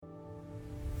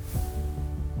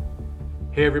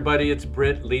Hey everybody, it's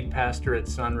Britt, lead pastor at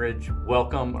Sunridge.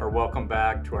 Welcome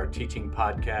back to our teaching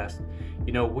podcast.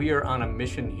 You know, we are on a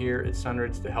mission here at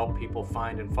Sunridge to help people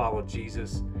find and follow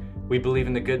Jesus. We believe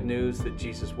in the good news that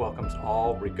Jesus welcomes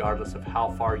all, regardless of how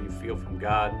far you feel from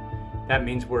God. That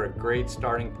means we're a great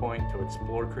starting point to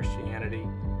explore Christianity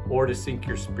or to sink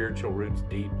your spiritual roots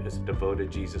deep as a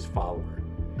devoted Jesus follower.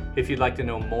 If you'd like to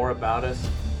know more about us,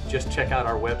 just check out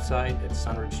our website at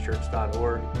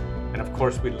sunridgechurch.org. And of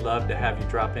course, we'd love to have you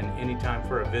drop in anytime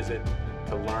for a visit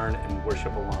to learn and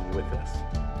worship along with us.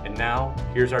 And now,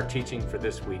 here's our teaching for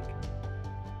this week.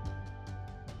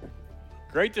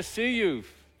 Great to see you.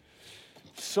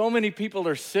 So many people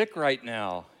are sick right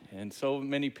now, and so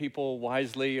many people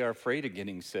wisely are afraid of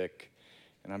getting sick.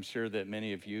 And I'm sure that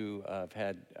many of you have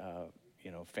had,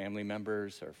 family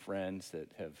members or friends that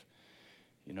have,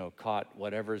 caught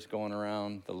whatever's going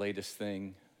around, the latest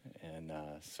thing. And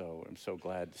so I'm so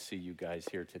glad to see you guys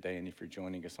here today. And if you're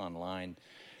joining us online,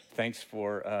 thanks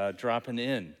for dropping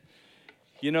in.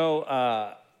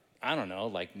 I don't know,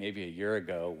 like maybe a year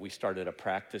ago, we started a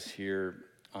practice here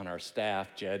on our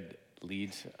staff. Jed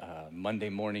leads a Monday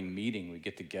morning meeting. We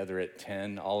get together at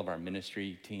 10, all of our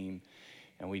ministry team,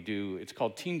 and it's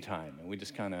called Team Time. And we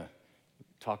just kind of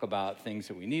talk about things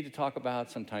that we need to talk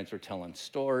about. Sometimes we're telling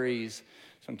stories.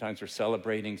 Sometimes we're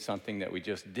celebrating something that we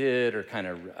just did or kind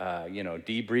of,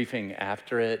 debriefing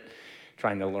after it,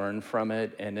 trying to learn from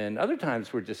it. And then other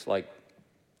times we're just like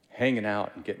hanging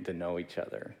out and getting to know each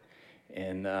other.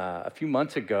 And a few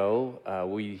months ago,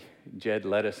 Jed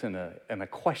led us in a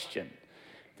question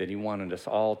that he wanted us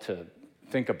all to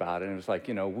think about. And it was like,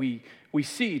 we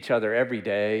see each other every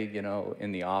day,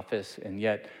 in the office, and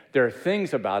yet there are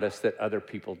things about us that other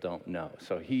people don't know.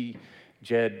 So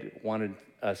Jed wanted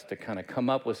us to kind of come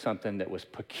up with something that was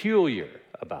peculiar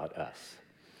about us.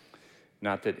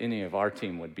 Not that any of our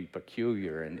team would be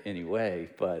peculiar in any way,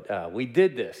 but we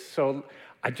did this. So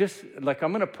I'm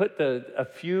going to put a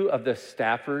few of the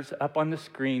staffers up on the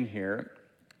screen here,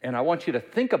 and I want you to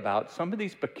think about some of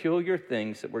these peculiar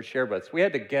things that were shared with us. We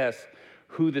had to guess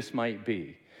who this might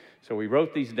be. So we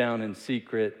wrote these down in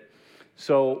secret.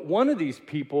 So one of these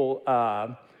people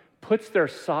puts their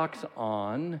socks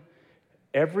on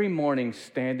every morning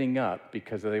standing up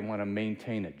because they want to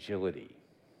maintain agility.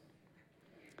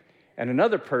 And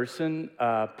another person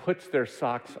puts their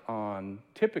socks on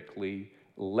typically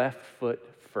left foot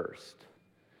first.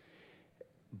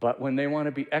 But when they want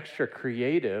to be extra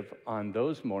creative on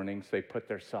those mornings, they put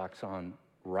their socks on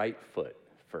right foot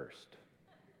first.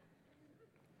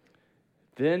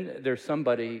 Then there's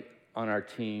somebody on our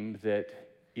team that,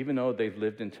 even though they've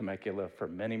lived in Temecula for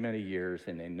many, many years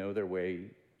and they know their way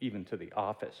even to the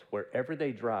office, wherever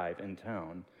they drive in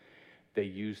town, they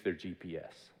use their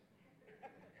GPS,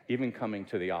 even coming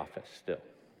to the office still.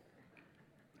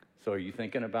 So are you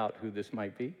thinking about who this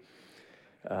might be?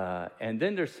 And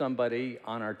then there's somebody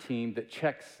on our team that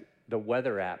checks the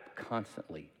weather app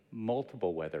constantly,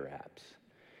 multiple weather apps.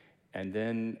 And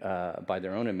then, by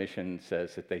their own admission,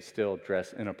 says that they still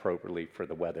dress inappropriately for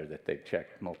the weather that they've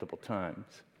checked multiple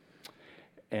times.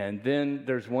 And then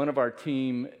there's one of our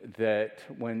team that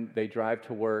when they drive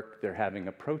to work, they're having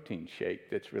a protein shake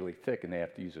that's really thick, and they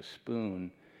have to use a spoon.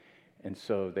 And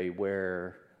so they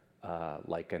wear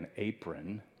like an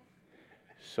apron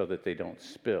so that they don't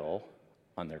spill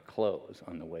on their clothes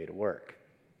on the way to work.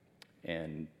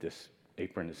 And this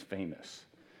apron is famous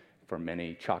for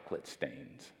many chocolate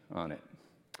stains on it.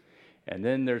 And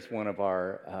then there's one of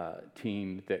our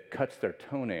team that cuts their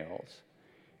toenails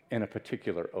in a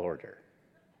particular order.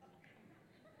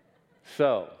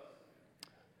 So,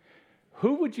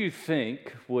 who would you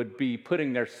think would be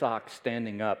putting their socks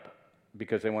standing up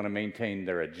because they want to maintain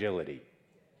their agility?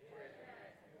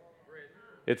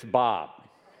 It's Bob.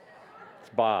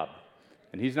 It's Bob.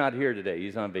 And he's not here today.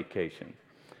 He's on vacation.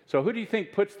 So who do you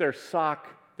think puts their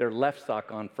left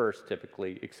sock on first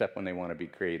typically, except when they want to be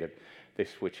creative? They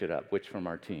switch it up. Which from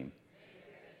our team?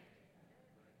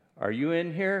 Are you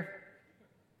in here?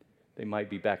 They might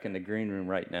be back in the green room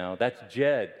right now. That's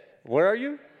Jed. Where are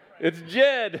you? It's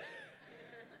Jed.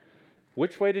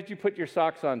 Which way did you put your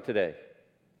socks on today?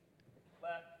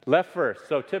 Left first.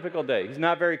 So typical day. He's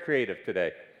not very creative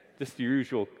today. Just the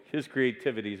usual. His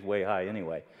creativity is way high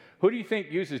anyway. Who do you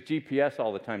think uses GPS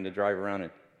all the time to drive around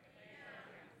in?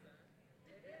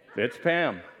 It's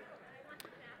Pam.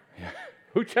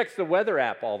 Who checks the weather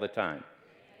app all the time?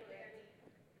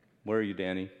 Where are you,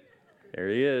 Danny? There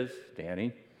he is,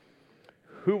 Danny.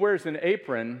 Who wears an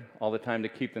apron all the time to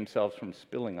keep themselves from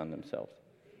spilling on themselves?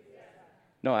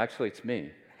 No, actually, it's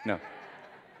me. No.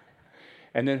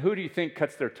 And then who do you think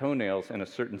cuts their toenails in a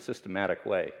certain systematic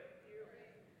way?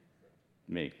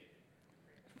 Me.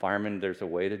 Firemen, there's a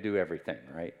way to do everything,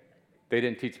 right? They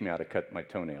didn't teach me how to cut my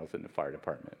toenails in the fire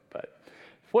department. But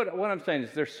what I'm saying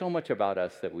is there's so much about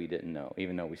us that we didn't know,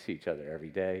 even though we see each other every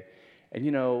day.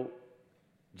 And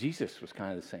Jesus was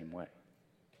kind of the same way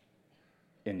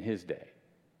in his day.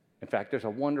 In fact, there's a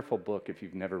wonderful book, if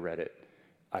you've never read it,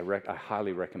 I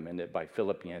highly recommend it, by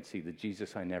Philip Yancey, The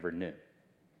Jesus I Never Knew.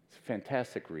 It's a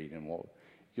fantastic read, and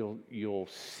you'll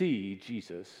see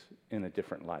Jesus in a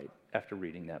different light after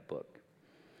reading that book.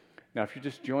 Now, if you're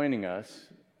just joining us,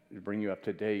 to bring you up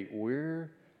to date,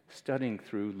 we're studying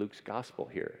through Luke's gospel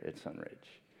here at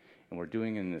Sunridge. And we're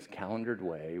doing it in this calendared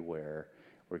way where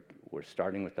we're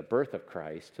starting with the birth of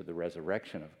Christ to the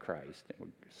resurrection of Christ.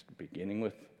 And we're beginning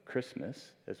with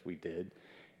Christmas, as we did,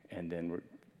 and then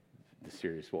the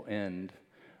series will end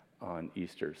on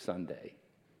Easter Sunday.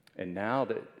 And now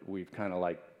that we've kind of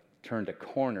like turned a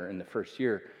corner in the first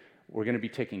year, we're going to be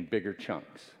taking bigger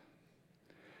chunks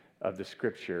of the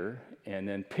scripture and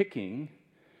then picking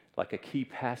like a key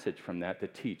passage from that to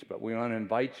teach. But we want to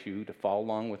invite you to follow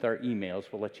along with our emails.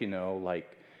 We'll let you know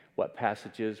like what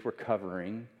passages we're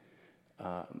covering,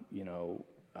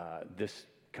 this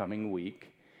coming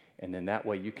week. And then that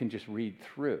way you can just read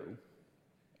through,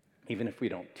 even if we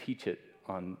don't teach it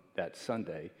on that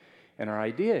Sunday. And our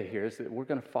idea here is that we're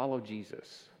going to follow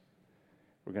Jesus.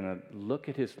 We're going to look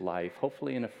at his life,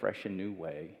 hopefully in a fresh and new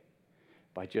way,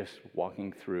 by just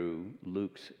walking through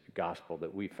Luke's gospel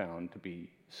that we found to be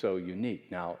so unique.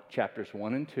 Now, chapters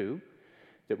 1 and 2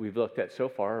 that we've looked at so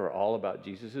far are all about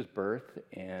Jesus' birth,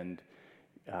 and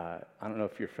I don't know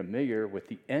if you're familiar with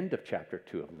the end of chapter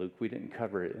 2 of Luke. We didn't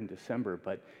cover it in December,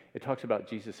 but it talks about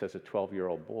Jesus as a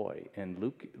 12-year-old boy, and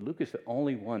Luke is the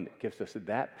only one that gives us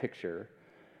that picture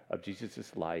of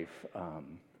Jesus' life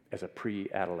as a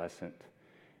pre-adolescent,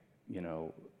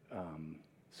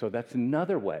 so that's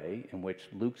another way in which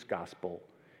Luke's gospel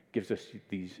gives us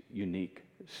these unique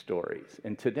stories.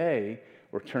 And today,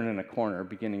 we're turning a corner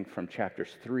beginning from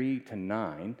chapters 3 to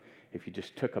 9. If you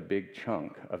just took a big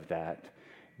chunk of that,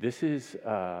 this is,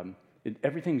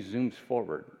 everything zooms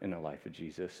forward in the life of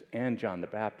Jesus and John the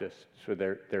Baptist. So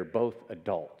they're both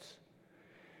adults.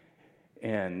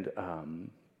 And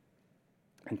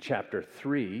in chapter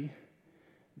 3,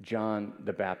 John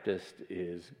the Baptist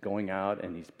is going out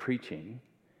and he's preaching.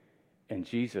 And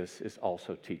Jesus is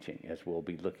also teaching, as we'll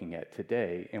be looking at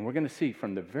today. And we're going to see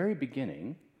from the very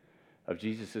beginning of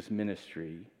Jesus'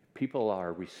 ministry, people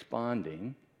are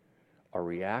responding or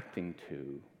reacting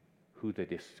to who they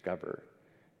discover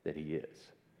that he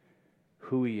is.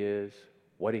 Who he is,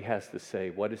 what he has to say,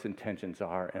 what his intentions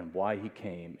are, and why he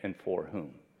came and for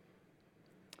whom.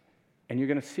 And you're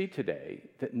going to see today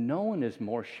that no one is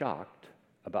more shocked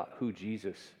about who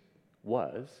Jesus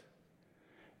was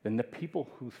than the people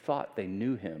who thought they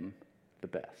knew him the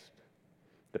best,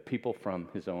 the people from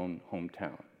his own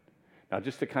hometown. Now,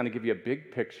 just to kind of give you a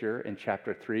big picture, in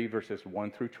chapter 3, verses 1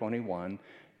 through 21,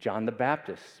 John the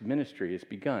Baptist's ministry has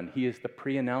begun. He is the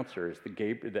pre-announcer, as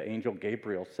the angel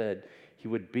Gabriel said he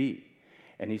would be.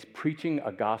 And he's preaching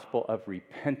a gospel of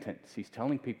repentance. He's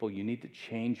telling people you need to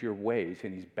change your ways,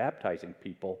 and he's baptizing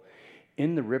people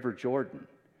in the River Jordan,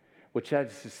 which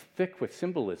is thick with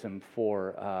symbolism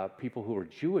for people who were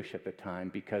Jewish at the time,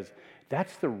 because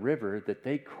that's the river that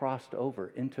they crossed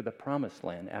over into the Promised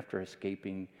Land after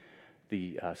escaping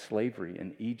the slavery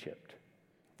in Egypt.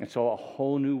 And so a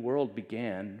whole new world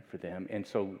began for them. And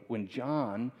so when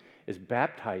John is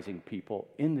baptizing people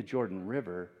in the Jordan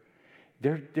River,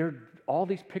 all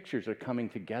these pictures are coming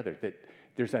together, that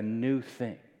there's a new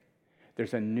thing.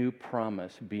 There's a new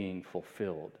promise being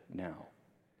fulfilled now.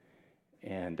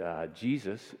 And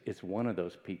Jesus is one of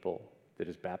those people that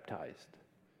is baptized.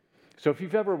 So if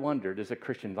you've ever wondered as a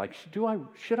Christian, like,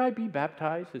 should I be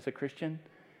baptized as a Christian?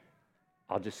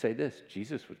 I'll just say this: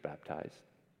 Jesus was baptized.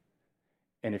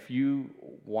 And if you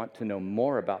want to know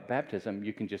more about baptism,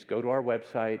 you can just go to our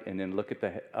website and then look at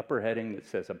the upper heading that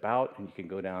says About, and you can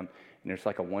go down, and there's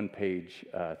like a one-page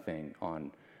thing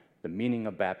on the meaning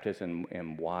of baptism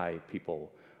and why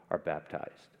people are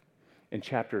baptized. In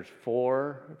chapters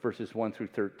 4, verses 1 through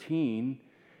 13,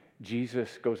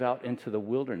 Jesus goes out into the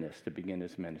wilderness to begin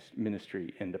his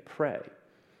ministry and to pray.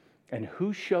 And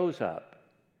who shows up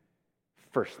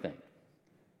first thing?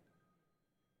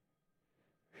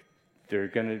 We're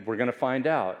going to find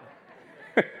out.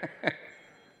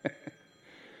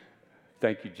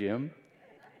 Thank you, Jim.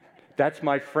 That's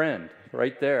my friend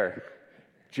right there,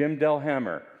 Jim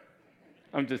Delhammer.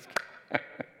 I'm just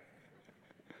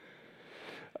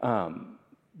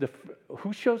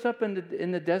who shows up in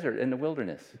the desert, in the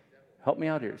wilderness? Help me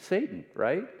out here. Satan,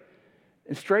 right?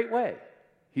 And straightway,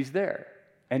 he's there.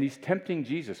 And he's tempting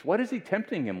Jesus. What is he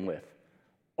tempting him with?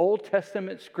 Old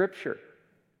Testament scripture.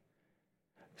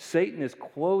 Satan is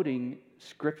quoting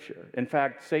scripture. In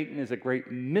fact, Satan is a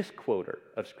great misquoter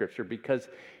of scripture because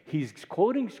he's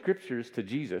quoting scriptures to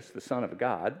Jesus, the Son of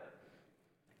God,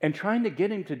 and trying to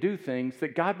get him to do things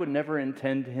that God would never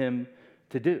intend him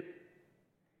to do.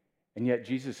 And yet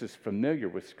Jesus is familiar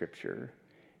with scripture,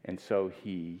 and so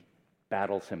he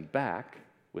battles him back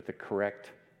with the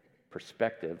correct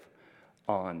perspective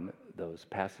on those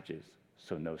passages.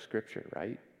 So know scripture,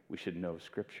 right? We should know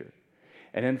scripture.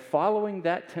 And then following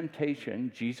that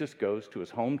temptation, Jesus goes to his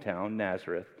hometown,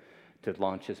 Nazareth, to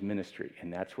launch his ministry.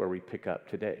 And that's where we pick up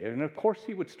today. And of course,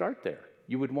 he would start there.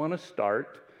 You would want to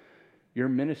start your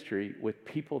ministry with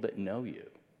people that know you.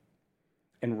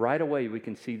 And right away, we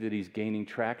can see that he's gaining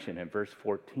traction. In verse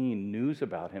 14, news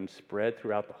about him spread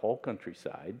throughout the whole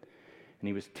countryside. And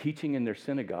he was teaching in their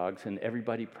synagogues, and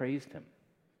everybody praised him.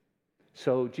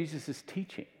 So Jesus is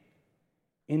teaching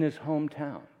in his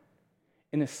hometown,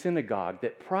 in a synagogue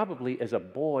that probably as a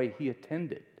boy he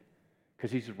attended,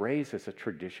 because he's raised as a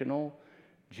traditional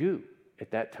Jew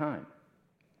at that time.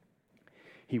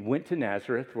 He went to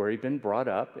Nazareth where he'd been brought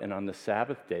up, and on the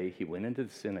Sabbath day he went into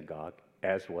the synagogue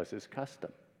as was his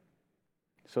custom.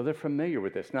 So they're familiar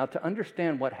with this. Now, to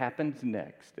understand what happens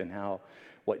next and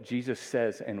what Jesus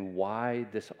says and why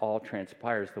this all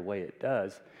transpires the way it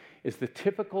does is the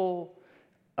typical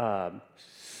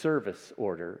service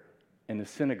order in the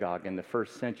synagogue in the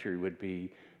first century would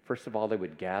be, first of all, they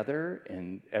would gather,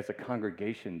 and as a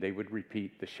congregation, they would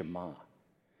repeat the Shema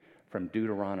from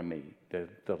Deuteronomy. The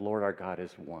Lord our God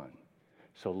is one.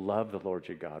 So love the Lord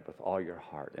your God with all your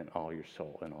heart and all your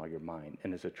soul and all your mind.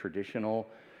 And as a traditional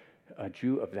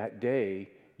Jew of that day,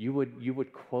 you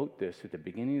would quote this at the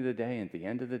beginning of the day and at the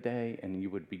end of the day, and you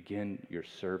would begin your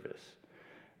service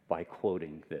by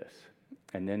quoting this.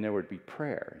 And then there would be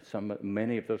prayer.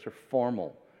 Many of those are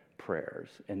formal prayers.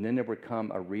 And then there would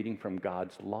come a reading from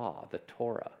God's law, the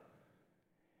Torah.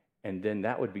 And then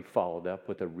that would be followed up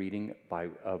with a reading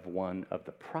of one of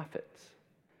the prophets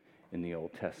in the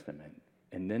Old Testament.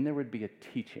 And then there would be a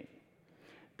teaching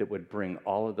that would bring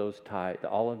all of those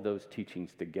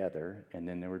teachings together, and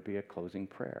then there would be a closing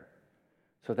prayer.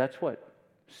 So that's what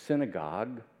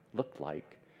synagogue looked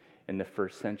like in the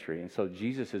first century. And so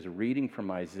Jesus is reading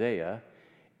from Isaiah,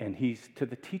 and he's to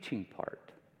the teaching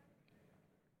part.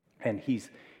 And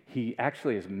he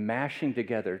actually is mashing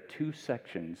together two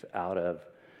sections out of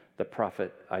the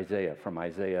prophet Isaiah, from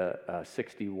Isaiah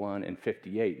 61 and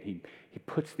 58. He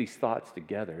puts these thoughts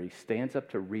together. He stands up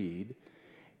to read,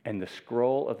 and the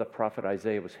scroll of the prophet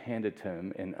Isaiah was handed to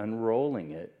him, and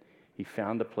unrolling it, he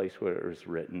found the place where it was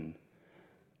written,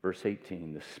 verse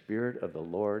 18, "The Spirit of the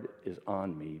Lord is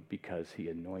on me because he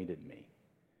anointed me."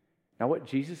 Now what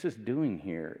Jesus is doing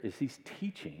here is he's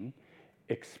teaching,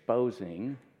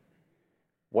 exposing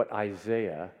what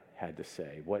Isaiah had to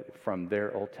say, from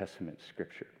their Old Testament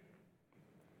scripture.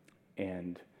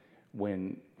 And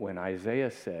when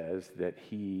Isaiah says that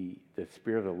the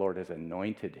Spirit of the Lord has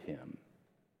anointed him,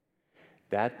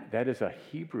 that is a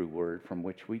Hebrew word from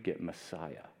which we get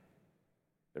Messiah,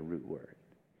 the root word.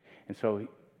 And so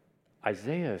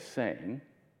Isaiah is saying,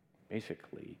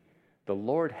 basically, the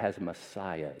Lord has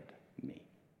Messiahed me.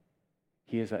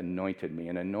 He has anointed me.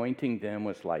 And anointing them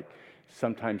was like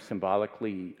sometimes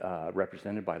symbolically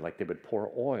represented by, like, they would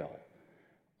pour oil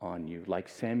on you, like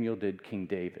Samuel did King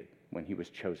David when he was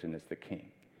chosen as the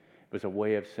king. It was a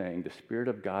way of saying the Spirit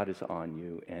of God is on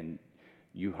you and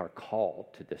you are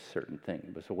called to this certain thing.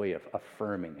 It was a way of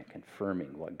affirming and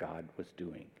confirming what God was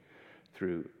doing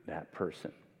through that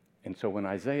person. And so when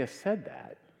Isaiah said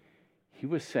that, he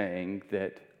was saying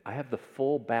that I have the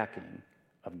full backing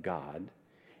of God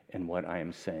in what I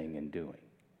am saying and doing.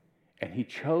 And he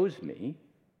chose me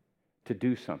to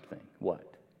do something.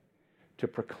 What? To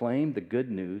proclaim the good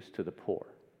news to the poor.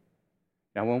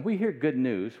 Now, when we hear good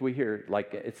news, we hear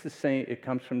like it's the same, it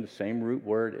comes from the same root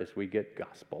word as we get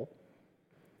gospel.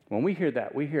 When we hear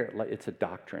that, we hear it like it's a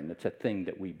doctrine, it's a thing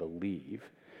that we believe.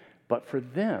 But for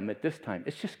them at this time,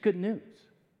 it's just good news.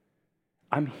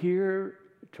 I'm here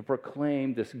to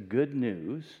proclaim this good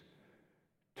news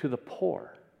to the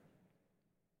poor.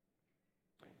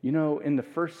 You know, in the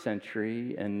first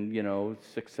century and,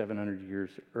 600-700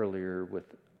 years earlier with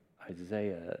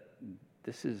Isaiah,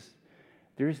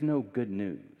 there is no good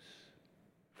news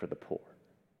for the poor.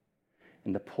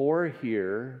 And the poor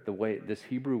here, the way this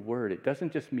Hebrew word, it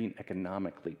doesn't just mean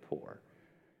economically poor.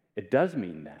 It does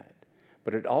mean that,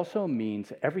 but it also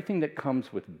means everything that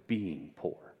comes with being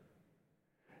poor.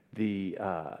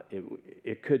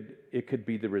 It could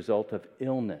be the result of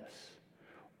illness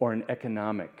or an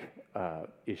economic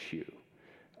issue,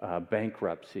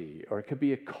 bankruptcy, or it could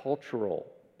be a cultural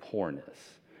poorness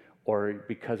or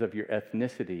because of your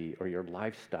ethnicity or your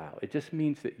lifestyle. It just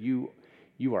means that you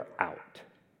are out.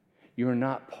 You are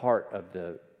not part of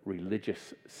the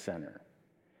religious center.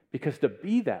 Because to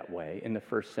be that way in the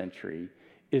first century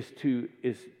it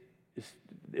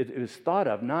was thought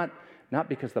of not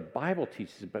because the Bible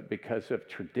teaches, but because of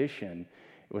tradition.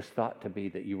 It was thought to be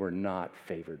that you were not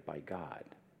favored by God.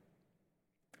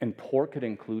 And poor could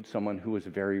include someone who was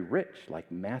very rich,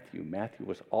 like Matthew. Matthew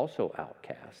was also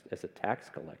outcast as a tax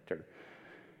collector,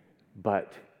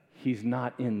 but he's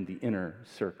not in the inner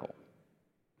circle.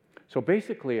 So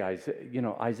basically,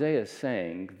 Isaiah is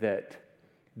saying that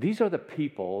these are the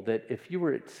people that if you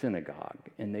were at synagogue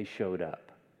and they showed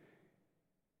up,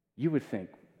 you would think,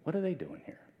 what are they doing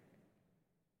here?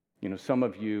 Some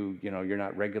of you, you're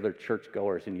not regular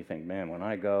churchgoers, and you think, man, when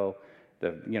I go,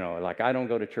 I don't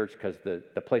go to church because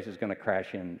the place is going to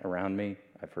crash in around me.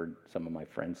 I've heard some of my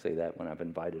friends say that when I've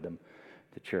invited them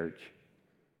to church.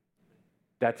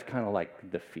 That's kind of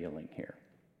like the feeling here.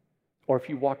 Or if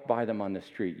you walk by them on the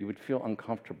street, you would feel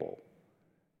uncomfortable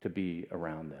to be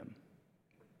around them.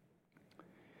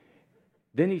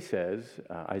 Then he says,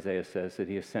 Isaiah says, that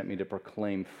he has sent me to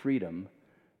proclaim freedom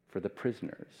for the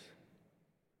prisoners.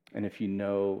 And if you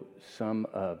know some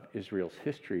of Israel's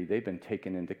history, they've been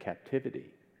taken into captivity.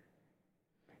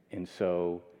 And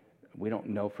so we don't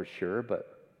know for sure,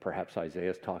 but perhaps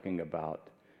Isaiah is talking about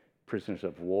prisoners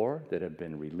of war that have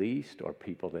been released, or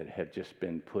people that have just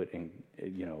been put in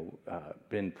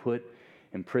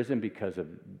prison because of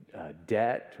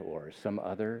debt or some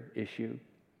other issue.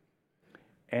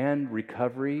 And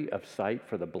recovery of sight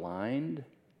for the blind,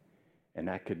 and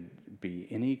that could be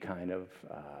any kind of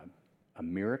a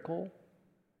miracle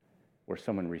where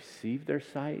someone received their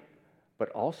sight, but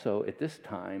also at this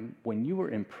time, when you were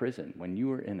in prison, when you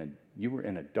were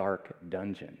in a dark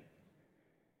dungeon,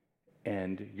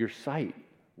 and your sight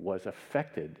was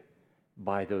affected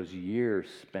by those years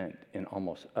spent in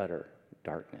almost utter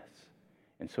darkness.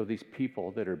 And so these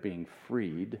people that are being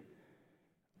freed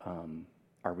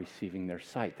are receiving their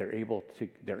sight.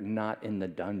 They're not in the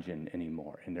dungeon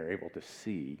anymore, and they're able to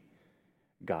see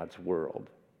God's world.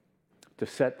 To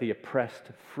set the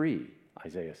oppressed free,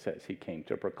 Isaiah says he came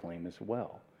to proclaim as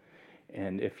well.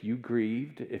 And if you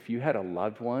grieved, if you had a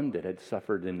loved one that had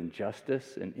suffered an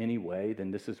injustice in any way,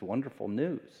 then this is wonderful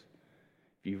news.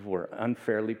 If you were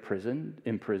unfairly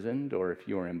imprisoned, or if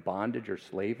you were in bondage or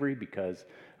slavery because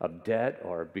of debt,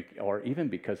 or even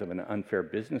because of an unfair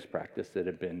business practice that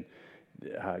had been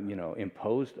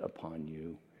imposed upon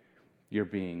you, you're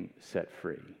being set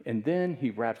free. And then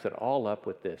he wraps it all up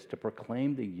with this: to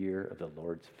proclaim the year of the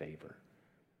Lord's favor.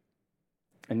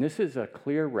 And this is a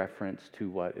clear reference to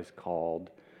what is called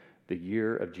the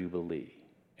year of Jubilee.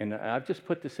 And I've just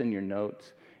put this in your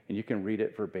notes, and you can read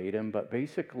it verbatim, but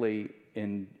basically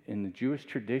in the Jewish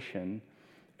tradition,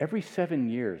 every 7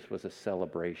 years was a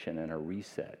celebration and a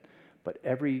reset, but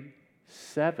every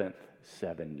seventh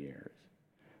 7 years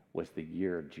was the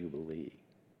year of Jubilee.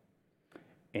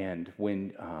 And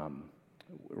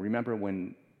remember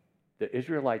when the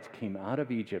Israelites came out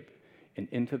of Egypt and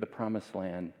into the Promised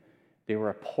Land, they were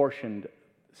apportioned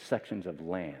sections of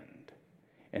land.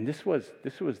 And this was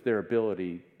their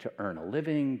ability to earn a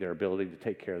living, their ability to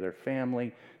take care of their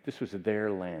family. This was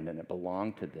their land, and it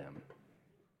belonged to them.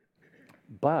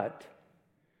 But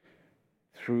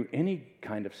through any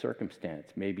kind of circumstance,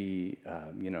 maybe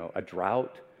a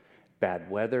drought, bad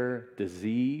weather,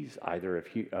 disease, either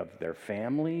of their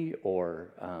family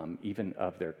or even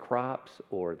of their crops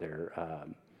or their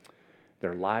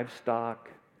livestock,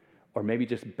 or maybe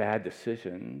just bad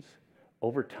decisions,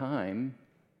 over time,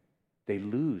 they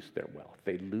lose their wealth.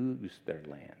 They lose their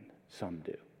land. Some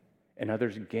do. And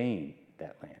others gain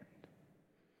that land.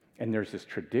 And there's this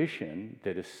tradition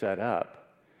that is set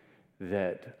up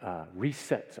that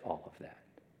resets all of that.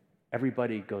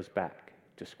 Everybody goes back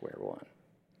to square one.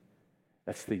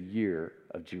 That's the year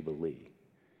of Jubilee.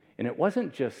 And it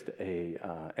wasn't just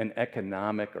an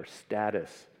economic or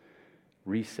status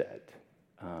reset.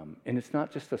 And it's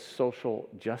not just a social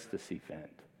justice event.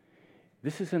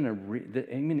 This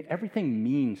isn't everything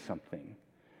means something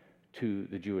to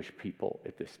the Jewish people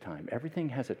at this time. Everything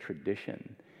has a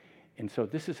tradition. And so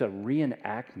this is a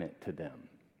reenactment to them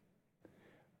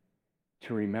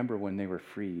to remember when they were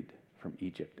freed from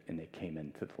Egypt and they came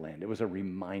into the land. It was a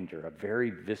reminder, a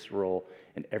very visceral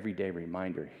and everyday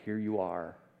reminder. Here you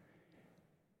are.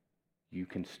 You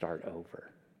can start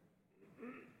over.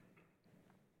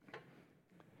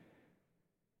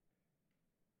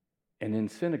 And in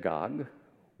synagogue,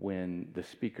 when the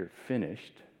speaker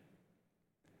finished,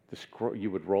 you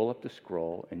would roll up the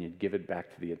scroll and you'd give it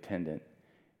back to the attendant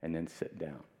and then sit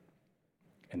down.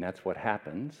 And that's what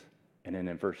happens. And then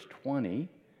in verse 20,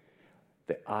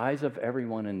 the eyes of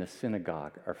everyone in the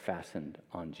synagogue are fastened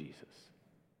on Jesus.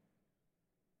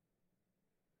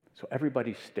 So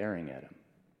everybody's staring at him,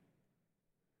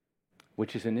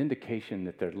 which is an indication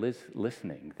that they're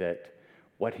listening, that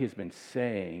what he's been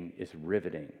saying is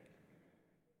riveting.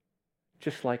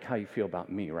 Just like how you feel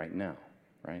about me right now,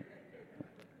 right?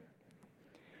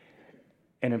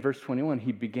 And in verse 21,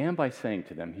 he began by saying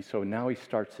to them, so now he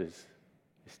starts his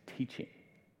teaching.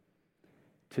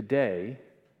 Today,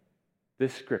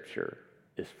 this scripture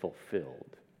is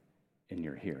fulfilled in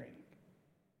your hearing.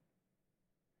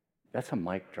 That's a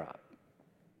mic drop.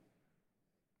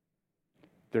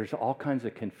 There's all kinds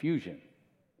of confusion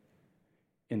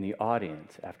in the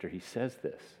audience after he says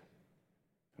this.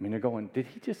 I mean, they're going, did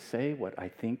he just say what I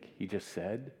think he just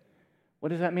said? What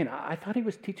does that mean? I thought he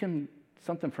was teaching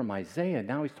something from Isaiah.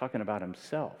 Now he's talking about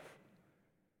himself.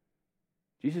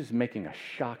 Jesus is making a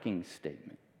shocking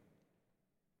statement.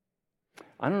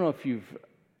 I don't know if you've,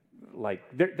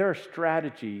 there are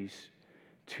strategies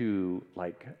to,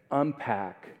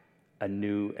 unpack a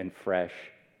new and fresh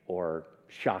or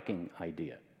shocking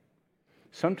idea.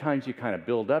 Sometimes you kind of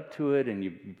build up to it and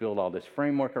you build all this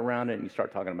framework around it and you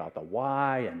start talking about the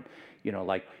why and,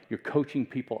 you're coaching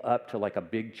people up to a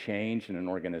big change in an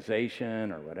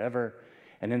organization or whatever.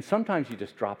 And then sometimes you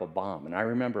just drop a bomb. And I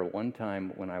remember one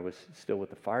time when I was still with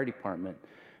the fire department,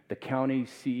 the county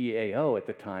CEAO at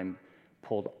the time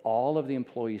pulled all of the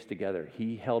employees together.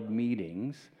 He held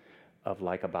meetings of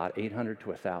about 800 to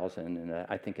 1,000, and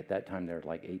I think at that time there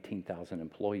were 18,000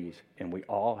 employees, and we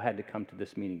all had to come to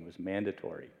this meeting. It was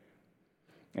mandatory.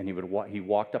 And he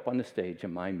walked up on the stage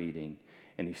in my meeting,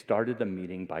 and he started the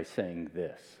meeting by saying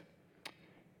this: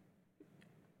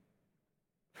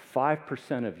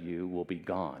 5% of you will be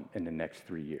gone in the next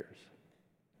 3 years.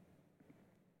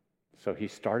 So he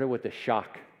started with the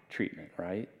shock treatment,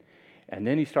 right? And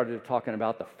then he started talking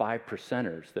about the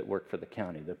 5%ers that work for the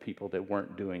county, the people that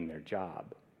weren't doing their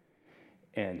job.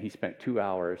 And he spent 2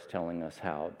 hours telling us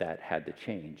how that had to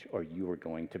change or you were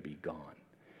going to be gone.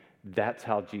 That's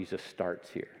how Jesus starts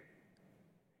here.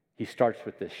 He starts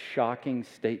with this shocking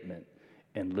statement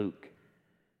in Luke.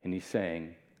 And he's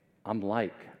saying, I'm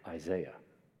like Isaiah.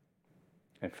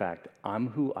 In fact, I'm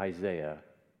who Isaiah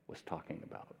was talking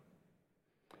about.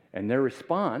 And their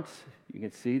response, you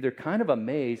can see, they're kind of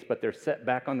amazed, but they're set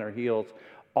back on their heels.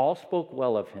 All spoke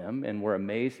well of him and were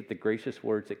amazed at the gracious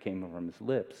words that came from his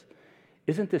lips.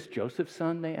 Isn't this Joseph's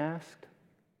son, they asked?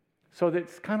 So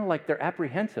it's kind of like they're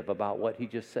apprehensive about what he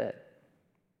just said.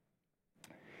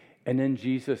 And then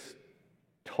Jesus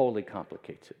totally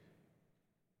complicates it.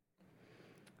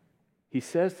 He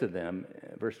says to them,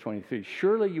 verse 23,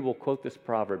 surely you will quote this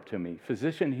proverb to me,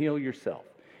 physician, heal yourself.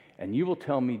 And you will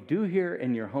tell me, do here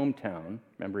in your hometown,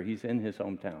 remember he's in his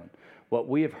hometown, what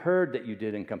we have heard that you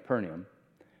did in Capernaum.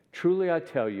 Truly I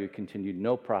tell you, continued,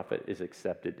 no prophet is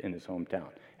accepted in his hometown.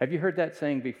 Have you heard that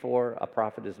saying before? A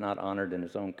prophet is not honored in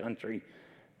his own country.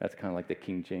 That's kind of like the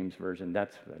King James Version.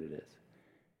 That's what it is.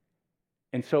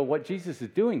 And so what Jesus is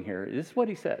doing here, this is what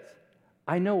he says.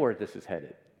 I know where this is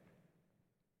headed.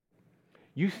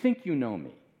 You think you know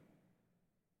me.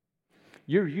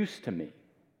 You're used to me.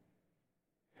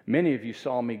 Many of you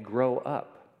saw me grow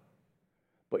up,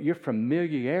 but your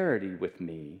familiarity with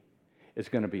me is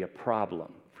going to be a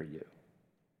problem for you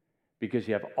because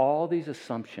you have all these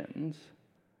assumptions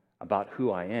about who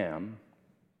I am,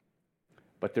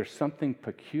 but there's something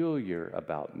peculiar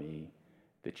about me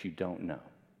that you don't know.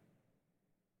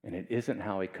 And it isn't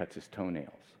how he cuts his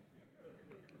toenails.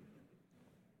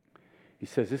 He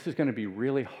says, this is going to be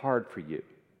really hard for you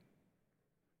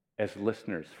as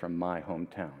listeners from my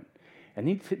hometown.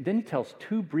 And then he tells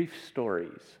two brief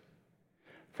stories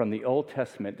from the Old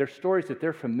Testament. They're stories that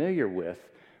they're familiar with,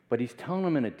 but he's telling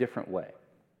them in a different way.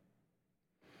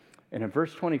 And in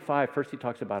verse 25, first he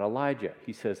talks about Elijah.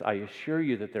 He says, I assure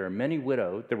you that there were many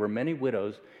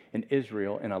widows in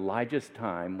Israel in Elijah's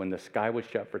time when the sky was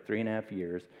shut for 3.5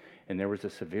 years, and there was a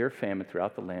severe famine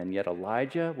throughout the land. Yet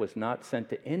Elijah was not sent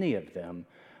to any of them,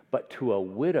 but to a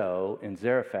widow in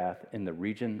Zarephath in the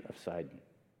region of Sidon.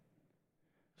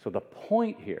 So the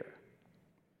point here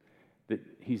that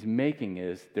he's making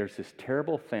is there's this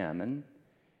terrible famine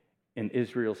in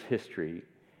Israel's history,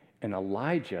 and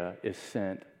Elijah is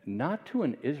sent not to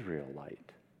an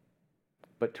Israelite,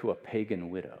 but to a pagan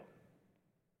widow.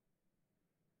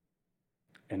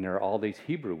 And there are all these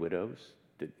Hebrew widows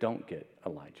that don't get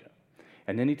Elijah.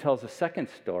 And then he tells a second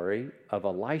story of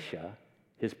Elisha,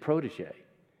 his protege.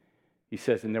 He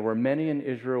says, and there were many in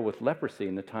Israel with leprosy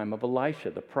in the time of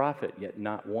Elisha, the prophet, yet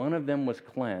not one of them was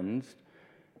cleansed,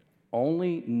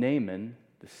 only Naaman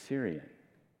the Syrian.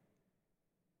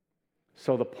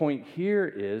 So the point here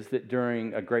is that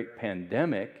during a great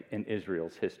pandemic in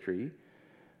Israel's history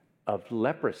of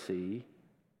leprosy,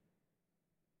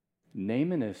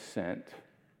 Naaman is sent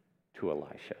to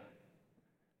Elisha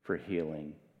for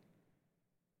healing.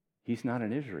 He's not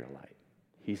an Israelite.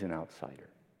 He's an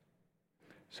outsider.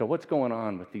 So what's going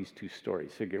on with these two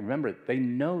stories? So remember, they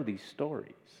know these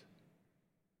stories.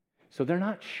 So they're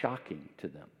not shocking to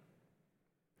them.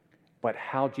 But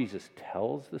how Jesus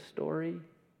tells the story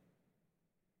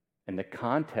and the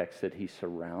context that he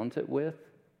surrounds it with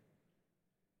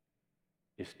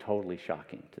is totally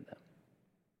shocking to them.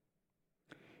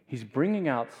 He's bringing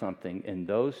out something in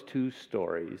those two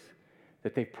stories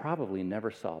that they probably never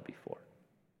saw before.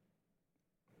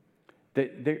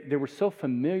 They were so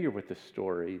familiar with the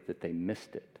story that they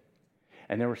missed it.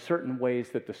 And there were certain ways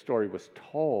that the story was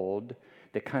told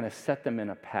that kind of set them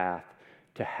in a path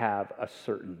to have a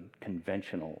certain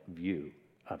conventional view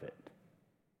of it.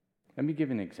 Let me give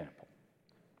you an example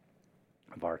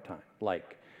of our time.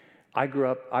 Like, I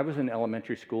was in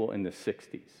elementary school in the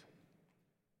 60s.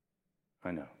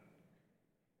 I know.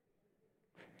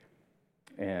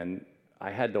 And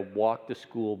I had to walk to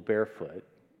school barefoot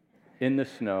in the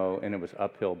snow, and it was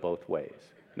uphill both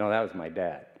ways. No, that was my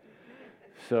dad.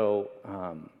 So,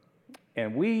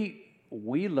 and we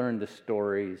learned the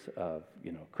stories of,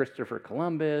 Christopher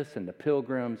Columbus and the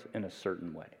Pilgrims in a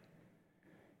certain way.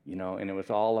 And it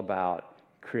was all about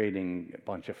creating a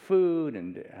bunch of food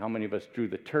and how many of us drew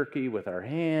the turkey with our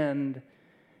hand.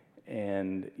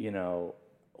 And,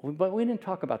 but we didn't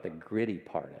talk about the gritty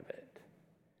part of it,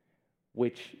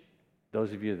 which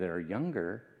those of you that are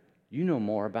younger, you know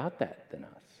more about that than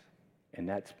us. And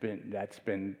that's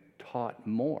been taught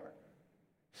more.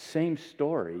 Same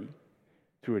story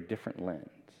through a different lens.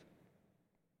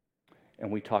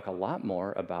 And we talk a lot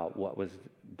more about what was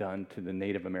done to the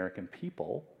Native American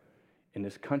people in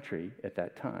this country at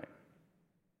that time.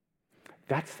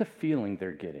 That's the feeling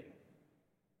they're getting.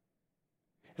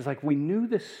 It's like we knew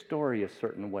this story a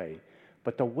certain way,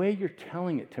 but the way you're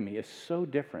telling it to me is so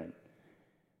different.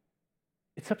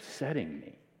 It's upsetting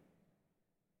me.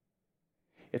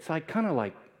 It's kind of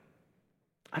like,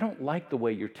 I don't like the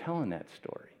way you're telling that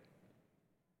story.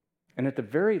 And at the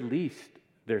very least,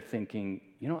 they're thinking,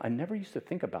 I never used to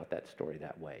think about that story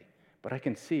that way, but I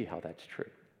can see how that's true.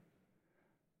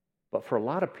 But for a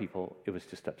lot of people, it was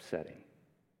just upsetting.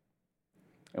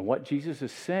 And what Jesus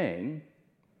is saying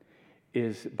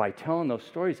is, by telling those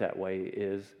stories that way,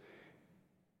 is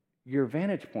your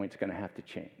vantage point's going to have to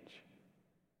change.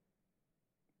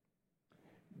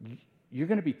 You're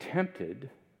going to be tempted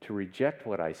to reject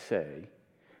what I say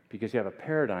because you have a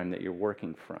paradigm that you're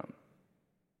working from.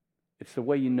 It's the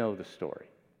way you know the story.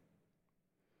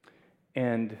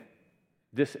 And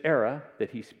this era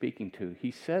that he's speaking to,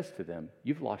 he says to them,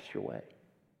 you've lost your way.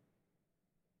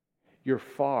 You're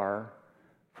far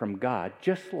from God,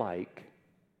 just like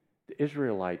the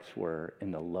Israelites were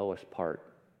in the lowest part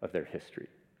of their history.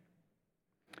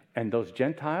 And those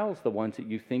Gentiles, the ones that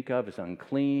you think of as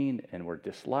unclean and were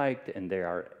disliked and they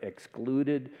are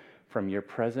excluded from your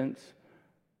presence,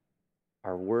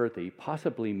 are worthy,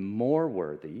 possibly more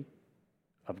worthy,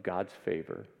 of God's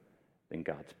favor than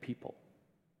God's people.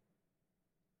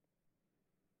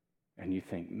 And you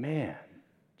think, man,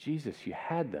 Jesus, you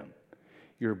had them.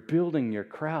 You're building your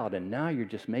crowd, and now you're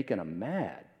just making them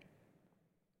mad.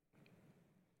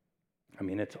 I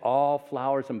mean, it's all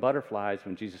flowers and butterflies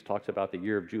when Jesus talks about the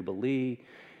year of Jubilee,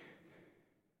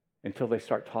 until they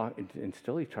start talking, and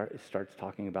still he starts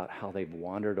talking about how they've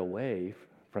wandered away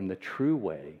from the true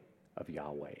way of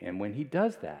Yahweh. And when he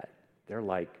does that, they're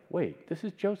like, wait, this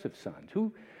is Joseph's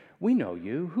son. We know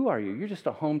you. Who are you? You're just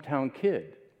a hometown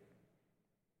kid.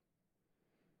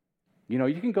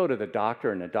 You can go to the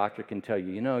doctor, and the doctor can tell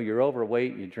you, you're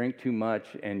overweight, you drink too much,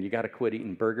 and you got to quit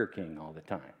eating Burger King all the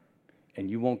time. And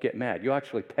you won't get mad. You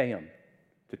actually pay them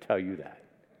to tell you that.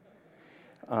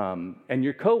 And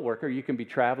your coworker, you can be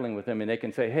traveling with them, and they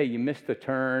can say, hey, you missed the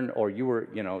turn, or you were,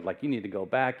 you need to go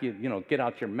back, get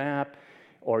out your map,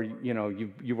 or,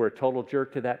 you were a total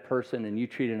jerk to that person, and you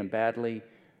treated them badly.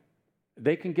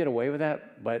 They can get away with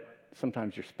that, but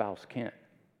sometimes your spouse can't.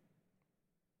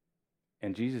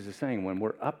 And Jesus is saying, when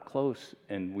we're up close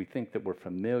and we think that we're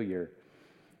familiar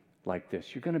like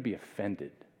this, you're going to be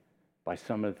offended by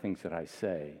some of the things that I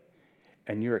say.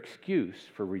 And your excuse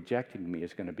for rejecting me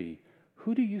is going to be,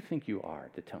 who do you think you are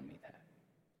to tell me that?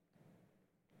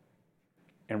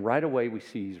 And right away we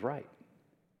see he's right.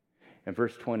 In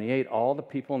verse 28, all the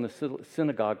people in the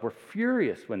synagogue were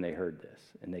furious when they heard this.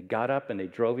 And they got up and they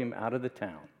drove him out of the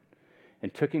town.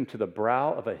 and took him to the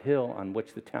brow of a hill on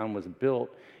which the town was built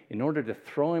in order to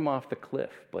throw him off the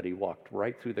cliff. But he walked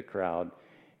right through the crowd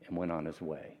and went on his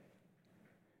way.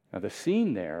 Now, the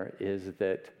scene there is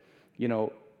that,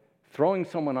 throwing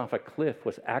someone off a cliff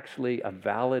was actually a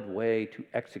valid way to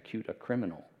execute a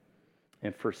criminal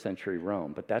in first century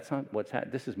Rome. But that's not what's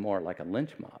happening. This is more like a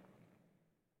lynch mob.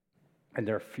 And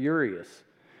they're furious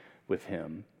with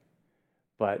him.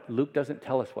 But Luke doesn't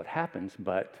tell us what happens,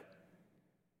 but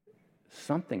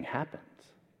something happens.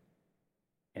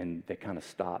 And they kind of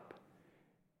stop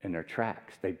in their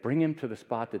tracks. They bring him to the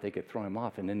spot that they could throw him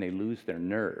off, and then they lose their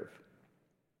nerve.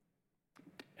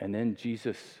 And then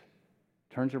Jesus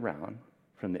turns around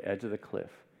from the edge of the cliff,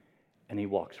 and he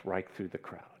walks right through the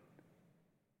crowd.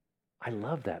 I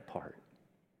love that part.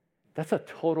 That's a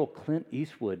total Clint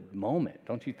Eastwood moment,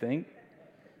 don't you think?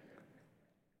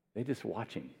 They just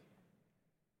watch him.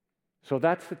 So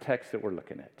that's the text that we're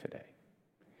looking at today.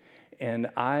 And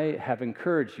we have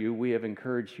encouraged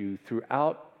you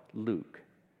throughout Luke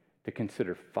to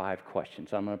consider 5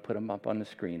 questions. I'm going to put them up on the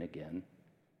screen again.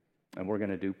 And we're going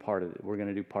to do part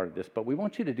of this, but we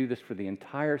want you to do this for the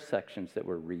entire sections that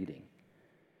we're reading.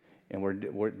 And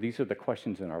these are the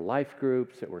questions in our life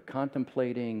groups that we're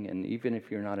contemplating. And even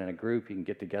if you're not in a group, you can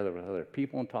get together with other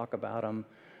people and talk about them,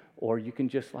 or you can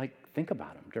just think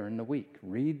about them during the week.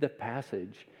 Read the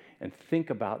passage and think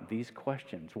about these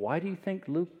questions. Why do you think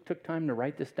Luke took time to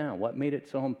write this down? What made it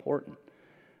so important?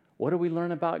 What do we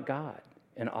learn about God?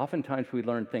 And oftentimes we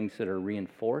learn things that are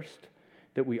reinforced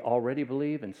that we already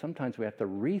believe, and sometimes we have to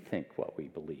rethink what we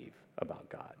believe about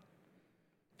God.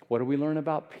 What do we learn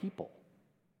about people?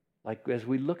 As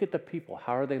we look at the people,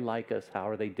 how are they like us? How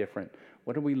are they different?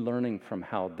 What are we learning from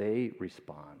how they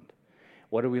respond?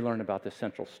 What do we learn about the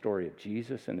central story of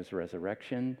Jesus and his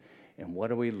resurrection? And what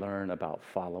do we learn about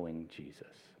following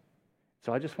Jesus?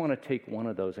 So I just want to take one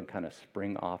of those and kind of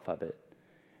spring off of it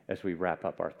as we wrap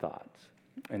up our thoughts.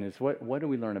 And it's what do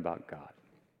we learn about God?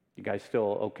 You guys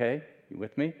still okay? You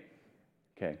with me?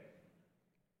 Okay.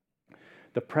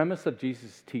 The premise of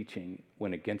Jesus' teaching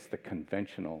went against the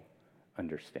conventional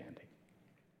understanding.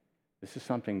 This is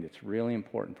something that's really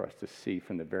important for us to see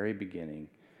from the very beginning.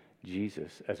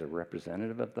 Jesus as a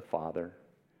representative of the Father,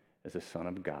 as a Son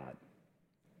of God.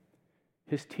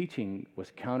 His teaching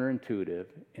was counterintuitive,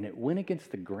 and it went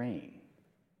against the grain.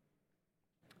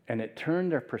 And it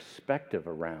turned their perspective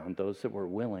around, those that were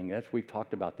willing. As we've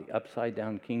talked about, the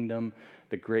upside-down kingdom,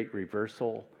 the great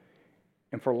reversal.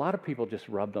 And for a lot of people, just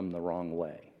rubbed them the wrong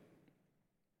way.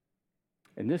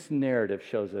 And this narrative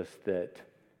shows us that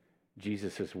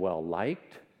Jesus is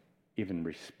well-liked, even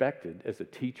respected as a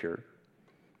teacher.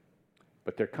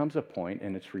 But there comes a point,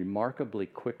 and it's remarkably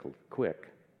quick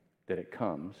that it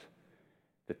comes,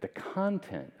 that the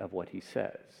content of what he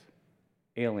says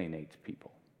alienates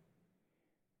people.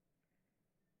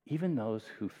 Even those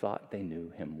who thought they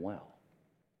knew him well.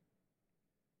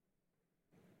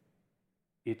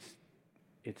 It's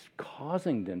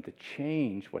causing them to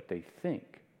change what they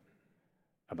think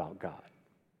about God.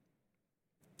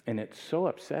 And it's so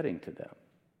upsetting to them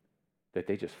that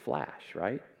they just flash,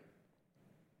 right?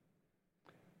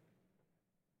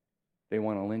 They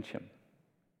want to lynch him.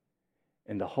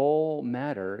 And the whole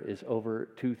matter is over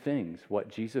 2 things: what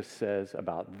Jesus says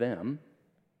about them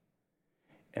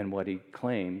and what he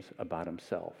claims about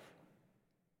himself.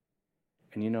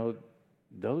 And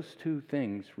those 2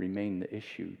 things remain the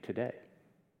issue today.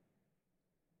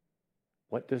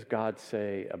 What does God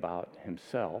say about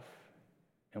himself,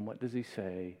 and what does he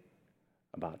say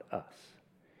about us?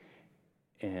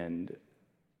 And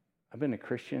I've been a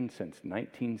Christian since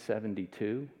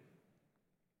 1972,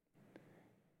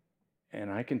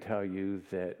 and I can tell you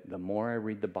that the more I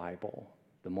read the Bible,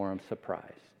 the more I'm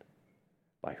surprised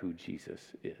by who Jesus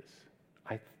is.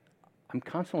 I'm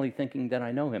constantly thinking that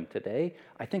I know him. Today,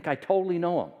 I think I totally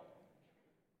know him.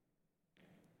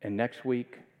 And next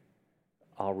week,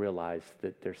 I'll realize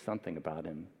that there's something about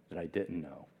him that I didn't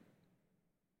know.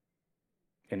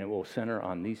 And it will center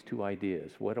on these 2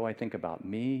 ideas. What do I think about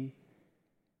me?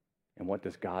 And what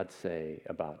does God say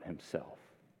about himself?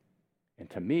 And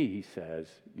to me, he says,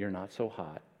 you're not so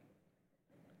hot.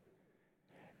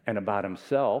 And about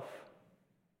himself,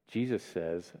 Jesus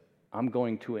says, I'm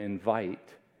going to invite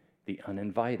the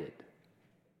uninvited.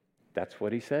 That's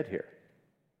what he said here.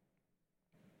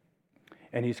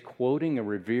 And he's quoting a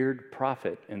revered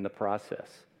prophet in the process.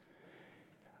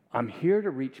 I'm here to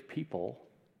reach people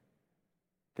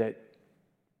that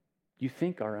you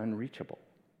think are unreachable.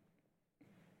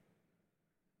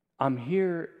 I'm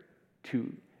here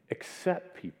to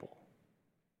accept people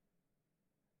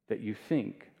that you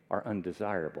think are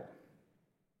undesirable.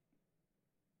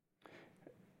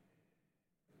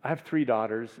 I have 3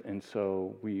 daughters, and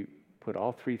so we put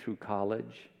all 3 through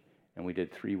college, and we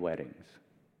did 3 weddings.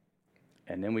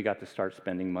 And then we got to start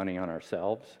spending money on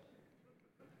ourselves.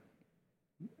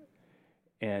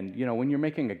 And, when you're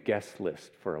making a guest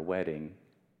list for a wedding,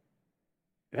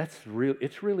 it's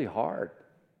really hard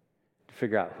to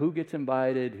figure out who gets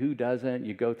invited, who doesn't.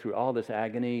 You go through all this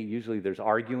agony. Usually there's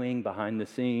arguing behind the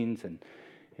scenes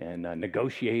and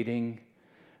negotiating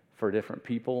for different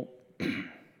people.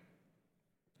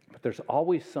 But there's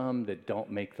always some that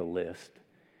don't make the list.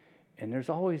 And there's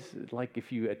always, like,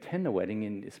 if you attend a wedding,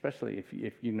 and especially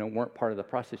if you weren't part of the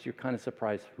process, you're kind of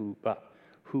surprised who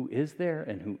is there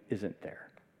and who isn't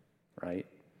there, right?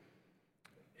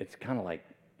 It's kind of like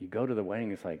you go to the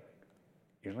wedding, it's like,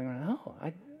 you're like, oh,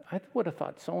 I would have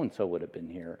thought so-and-so would have been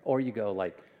here. Or you go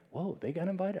like, whoa, they got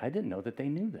invited? I didn't know that they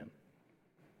knew them.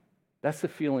 That's the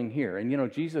feeling here.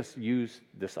 And, Jesus used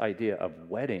this idea of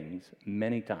weddings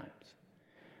many times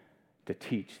to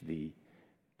teach the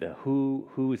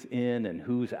who's in and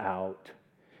who's out,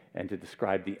 and to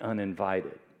describe the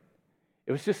uninvited.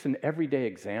 It was just an everyday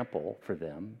example for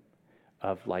them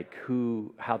of like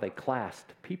how they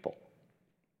classed people.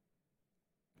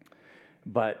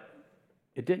 But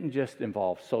it didn't just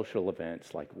involve social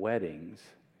events like weddings.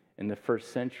 In the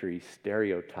first century,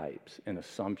 stereotypes and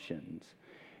assumptions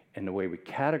and the way we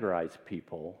categorize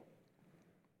people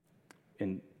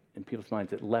in people's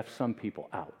minds, it left some people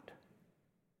out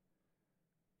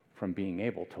from being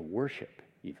able to worship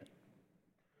even.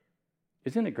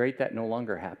 Isn't it great that no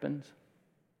longer happens?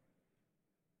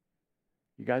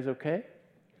 You guys okay?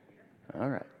 All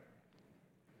right.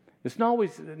 It's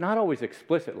not always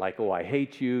explicit, like, oh, I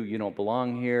hate you, you don't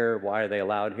belong here, why are they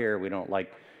allowed here, we don't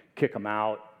kick them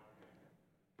out.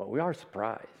 But we are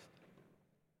surprised.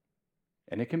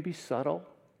 And it can be subtle.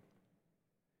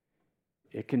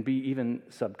 It can be even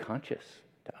subconscious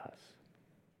to us.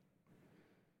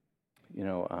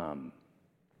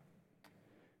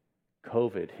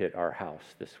 COVID hit our house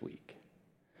this week.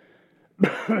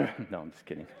 No, I'm just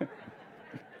kidding.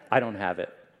 I don't have it.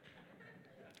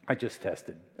 I just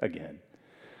tested again.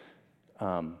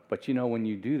 But when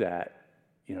you do that,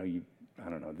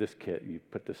 this kit, you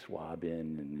put the swab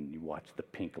in and you watch the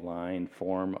pink line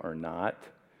form or not.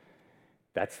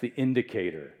 That's the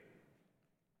indicator.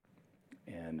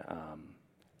 And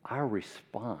our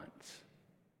response,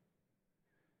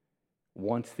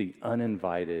 once the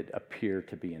uninvited appear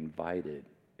to be invited,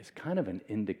 is kind of an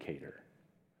indicator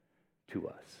to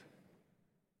us.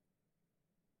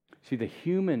 See, the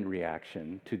human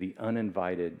reaction to the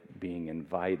uninvited being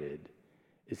invited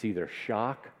is either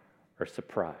shock or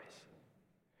surprise.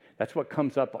 That's what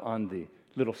comes up on the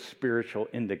little spiritual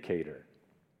indicator.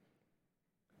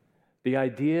 The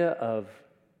idea of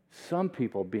some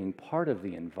people being part of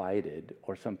the invited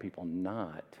or some people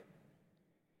not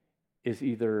is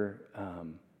either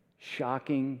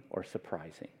shocking or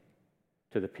surprising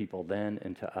to the people then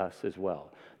and to us as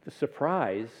well. The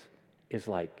surprise is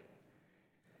like,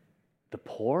 the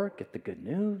poor get the good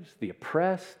news, the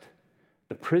oppressed,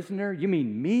 the prisoner. You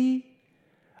mean me?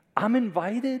 I'm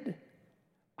invited?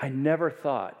 I never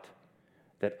thought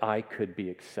that I could be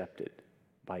accepted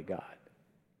by God.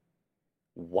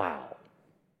 Wow.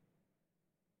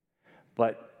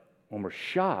 But when we're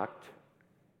shocked,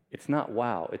 it's not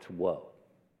wow, it's whoa.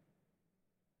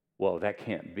 Whoa, that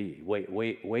can't be.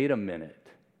 Wait a minute.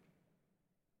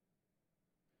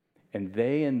 And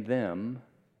they and them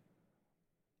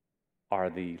are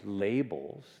the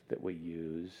labels that we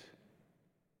use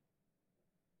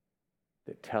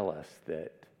that tell us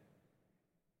that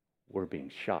we're being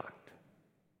shocked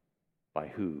by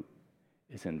who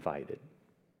is invited.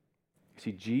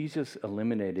 See, Jesus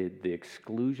eliminated the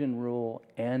exclusion rule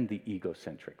and the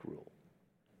egocentric rule.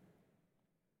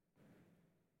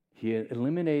 He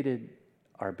eliminated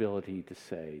our ability to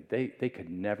say they could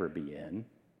never be in,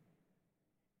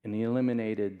 and he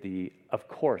eliminated the, of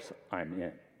course I'm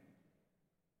in.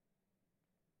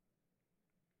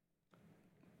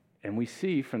 And we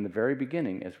see from the very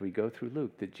beginning as we go through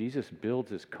Luke that Jesus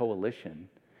builds his coalition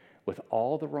with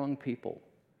all the wrong people,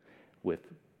 with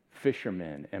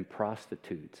fishermen and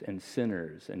prostitutes and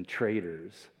sinners and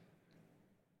traitors.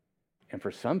 And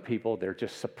for some people, they're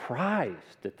just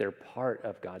surprised that they're part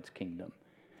of God's kingdom.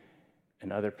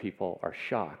 And other people are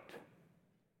shocked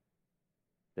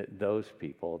that those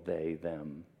people, they,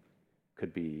 them,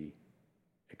 could be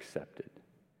accepted.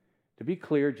 To be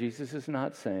clear, Jesus is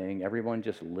not saying everyone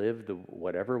just live the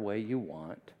whatever way you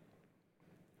want.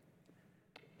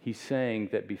 He's saying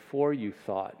that before you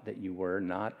thought that you were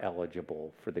not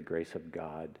eligible for the grace of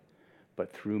God,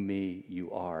 but through me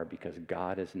you are, because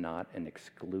God is not an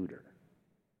excluder.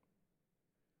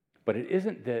 But it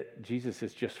isn't that Jesus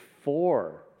is just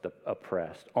for the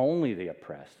oppressed,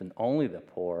 and only the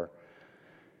poor,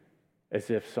 as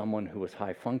if someone who was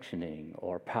high functioning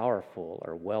or powerful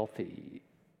or wealthy,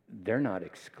 they're not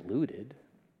excluded.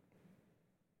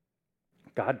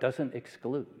 God doesn't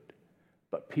exclude,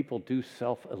 but people do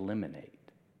self-eliminate.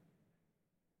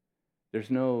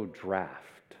 There's no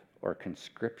draft or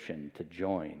conscription to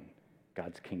join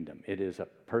God's kingdom. It is a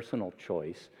personal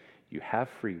choice. You have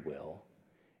free will,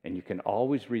 and you can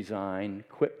always resign,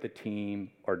 quit the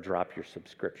team, or drop your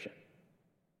subscription.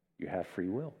 You have free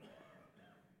will.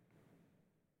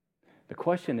 The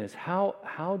question is,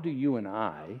 how do you and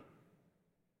I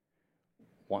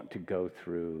want to go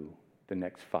through the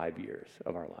next 5 years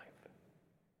of our life?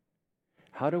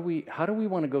 How do we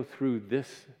want to go through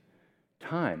this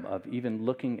time of even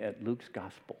looking at Luke's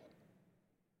gospel?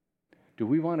 Do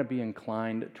we want to be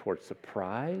inclined towards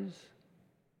surprise?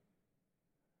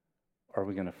 Or are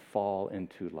we going to fall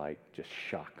into like just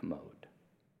shock mode?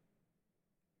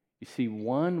 You see,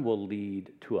 one will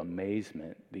lead to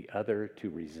amazement, the other to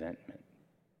resentment.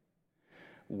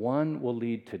 One will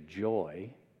lead to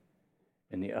joy,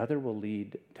 and the other will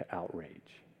lead to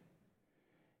outrage.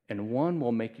 And one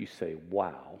will make you say,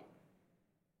 wow,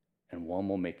 and one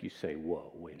will make you say,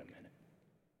 whoa, wait a minute.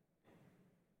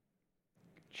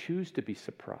 Choose to be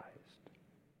surprised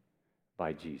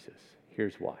by Jesus.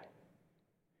 Here's why.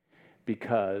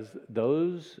 Because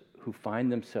those who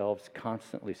find themselves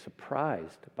constantly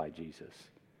surprised by Jesus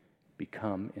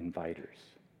become inviters.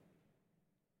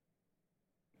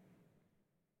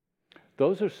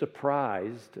 Those who are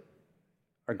surprised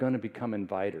are going to become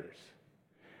inviters.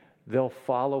 They'll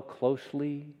follow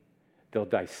closely, they'll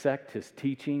dissect his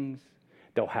teachings,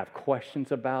 they'll have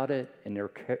questions about it, and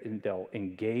they'll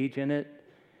engage in it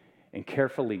and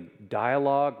carefully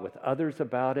dialogue with others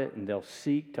about it, and they'll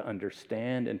seek to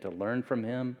understand and to learn from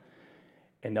him,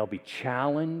 and they'll be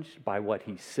challenged by what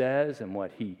he says and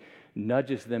what he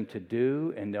nudges them to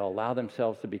do, and they'll allow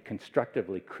themselves to be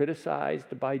constructively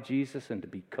criticized by Jesus and to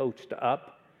be coached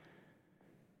up,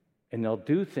 and they'll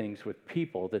do things with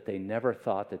people that they never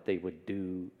thought that they would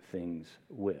do things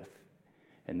with,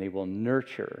 and they will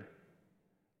nurture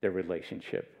their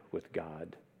relationship with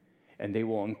God. And they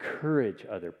will encourage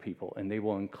other people, and they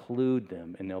will include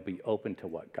them, and they'll be open to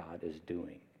what God is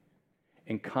doing.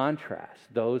 In contrast,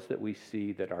 those that we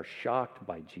see that are shocked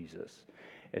by Jesus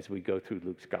as we go through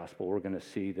Luke's gospel, we're going to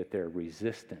see that they're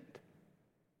resistant,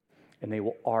 and they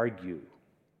will argue,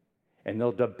 and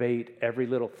they'll debate every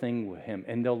little thing with him,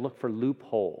 and they'll look for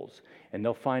loopholes, and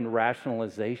they'll find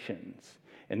rationalizations,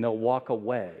 and they'll walk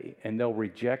away, and they'll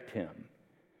reject him,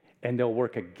 and they'll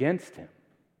work against him.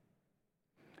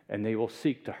 And they will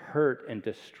seek to hurt and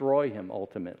destroy him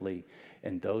ultimately,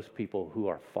 and those people who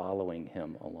are following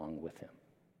him along with him.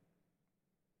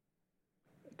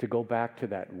 To go back to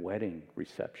that wedding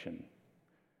reception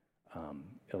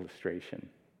illustration.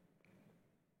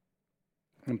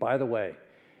 And by the way,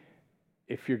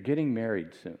 if you're getting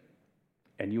married soon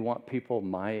and you want people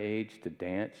my age to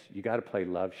dance, you got to play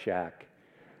Love Shack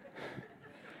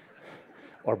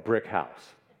or Brick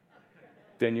House.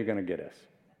 Then you're going to get us.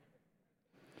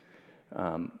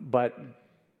 But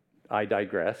I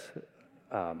digress.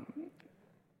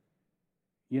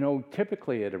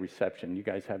 Typically at a reception, you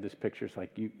guys have this picture. It's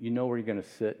like you know where you're going to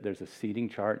sit. There's a seating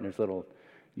chart, and there's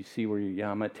you see where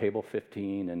I'm at table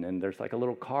 15, and then there's like a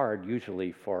little card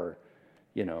usually for,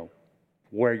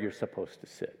 where you're supposed to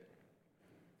sit.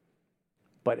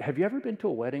 But have you ever been to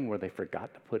a wedding where they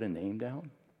forgot to put a name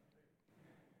down?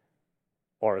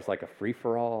 Or it's like a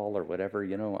free-for-all or whatever,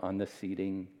 on the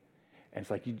seating. And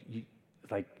it's like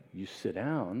you sit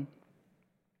down,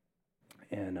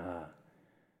 and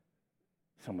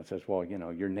someone says, "Well,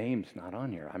 your name's not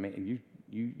on here. I mean,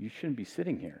 you shouldn't be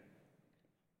sitting here."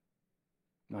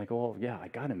 I'm like, "Well, yeah, I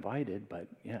got invited, but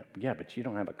yeah, but you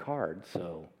don't have a card,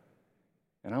 so,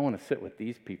 and I want to sit with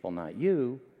these people, not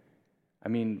you." I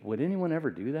mean, would anyone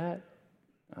ever do that?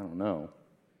 I don't know.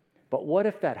 But what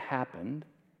if that happened,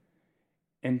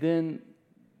 and then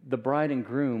the bride and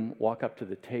groom walk up to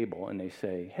the table and they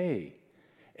say, "Hey,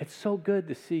 it's so good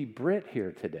to see Britt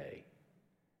here today."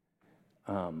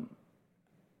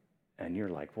 And you're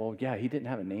like, "Well, yeah, he didn't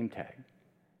have a name tag."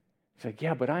 It's like,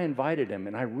 "Yeah, but I invited him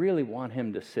and I really want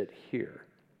him to sit here.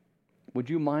 Would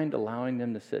you mind allowing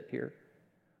them to sit here?"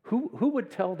 Who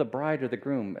would tell the bride or the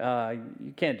groom,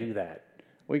 "You can't do that.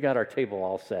 We got our table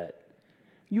all set"?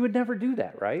 You would never do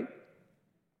that, right?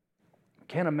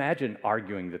 Can't imagine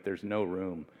arguing that there's no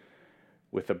room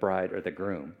with the bride or the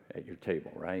groom at your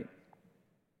table, right?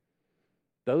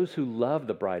 Those who love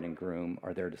the bride and groom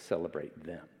are there to celebrate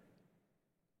them.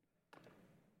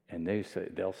 And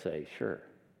they'll say, sure,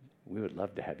 we would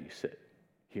love to have you sit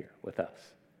here with us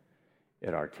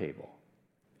at our table.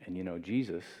 And you know,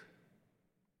 Jesus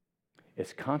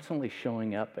is constantly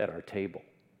showing up at our table.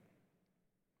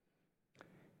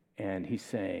 And he's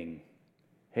saying,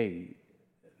 hey,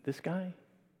 this guy,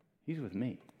 he's with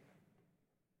me.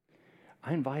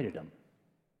 I invited him.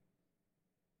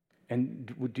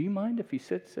 And do you mind if he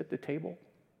sits at the table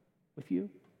with you?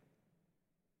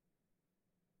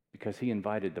 Because he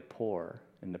invited the poor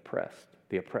and the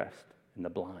oppressed and the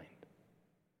blind.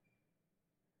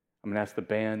 I'm going to ask the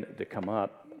band to come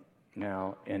up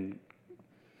now, and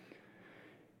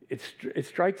it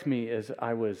strikes me as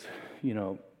I was,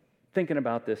 thinking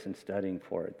about this and studying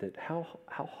for it, that how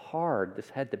hard this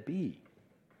had to be,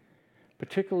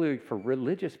 particularly for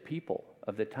religious people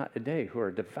of the day who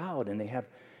are devout, and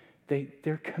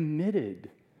they're committed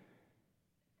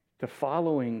to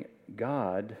following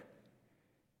God,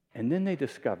 and then they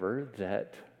discover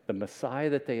that the Messiah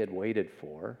that they had waited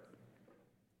for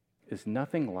is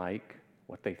nothing like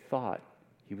what they thought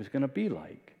he was going to be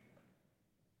like.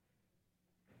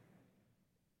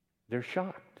 They're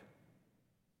shocked.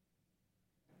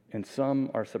 And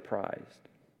some are surprised.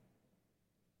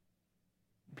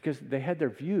 Because they had their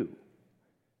view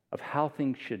of how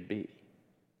things should be.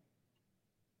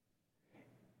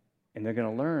 And they're going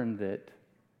to learn that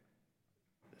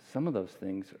some of those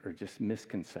things are just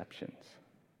misconceptions.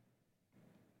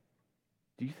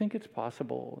 Do you think it's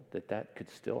possible that that could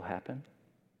still happen?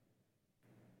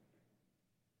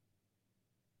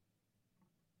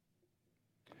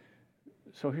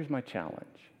 So here's my challenge.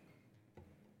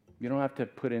 You don't have to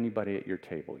put anybody at your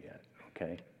table yet,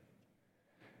 okay?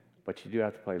 But you do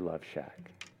have to play Love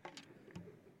Shack.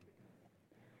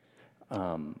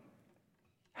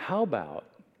 How about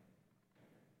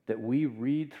that we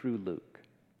read through Luke,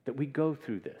 that we go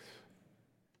through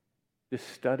this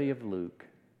study of Luke,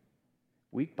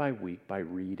 week by week by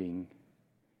reading,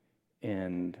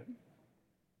 and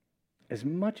as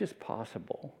much as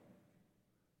possible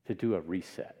to do a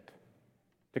reset,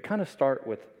 to kind of start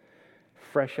with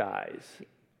fresh eyes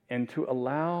and to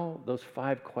allow those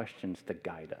 5 questions to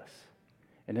guide us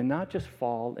and to not just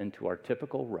fall into our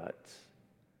typical ruts,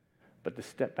 but to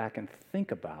step back and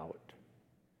think about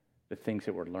the things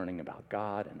that we're learning about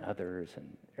God and others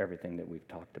and everything that we've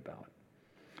talked about.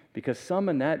 Because some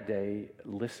in that day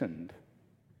listened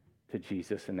to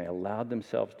Jesus and they allowed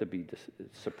themselves to be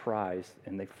surprised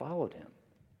and they followed him,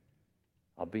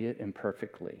 albeit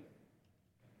imperfectly.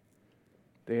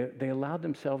 They allowed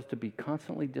themselves to be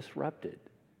constantly disrupted.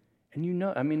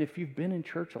 And if you've been in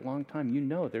church a long time,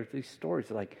 there's these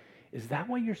stories like, is that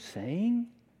what you're saying?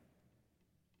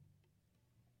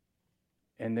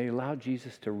 And they allowed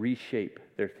Jesus to reshape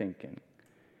their thinking.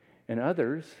 And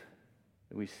others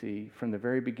that we see from the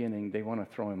very beginning, they want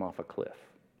to throw him off a cliff.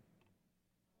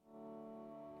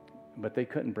 But they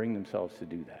couldn't bring themselves to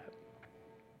do that.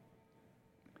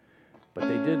 But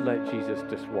they did let Jesus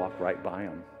just walk right by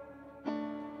them.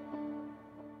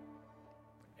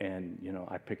 And,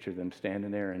 I picture them standing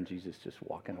there and Jesus just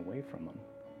walking away from them.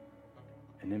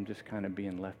 And them just kind of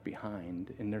being left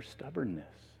behind in their stubbornness.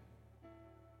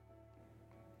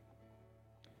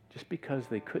 Just because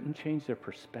they couldn't change their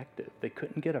perspective. They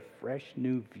couldn't get a fresh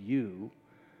new view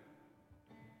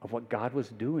of what God was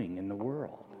doing in the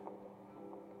world.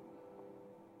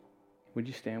 Would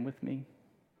you stand with me?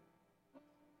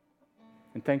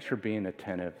 And thanks for being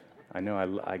attentive. I know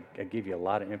I gave you a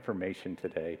lot of information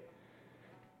today.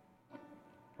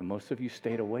 And most of you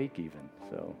stayed awake even,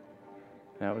 so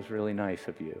that was really nice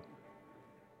of you.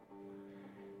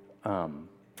 I'm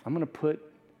going to put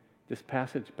this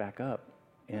passage back up,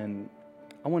 and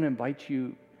I want to invite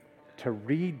you to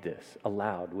read this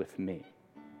aloud with me.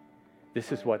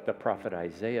 This is what the prophet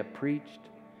Isaiah preached,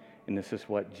 and this is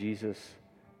what Jesus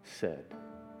said.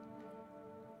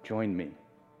 Join me.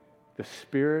 The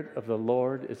Spirit of the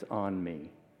Lord is on me,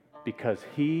 because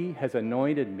he has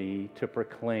anointed me to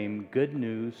proclaim good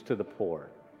news to the poor.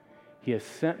 He has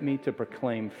sent me to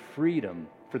proclaim freedom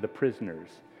for the prisoners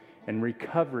and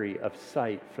recovery of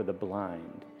sight for the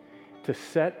blind, to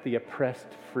set the oppressed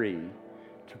free,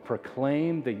 to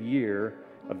proclaim the year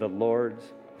of the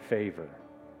Lord's favor.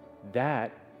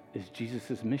 That is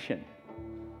Jesus' mission,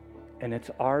 and it's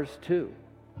ours too.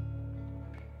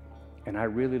 And I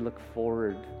really look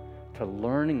forward to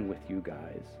learning with you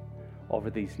guys over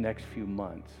these next few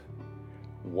months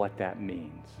what that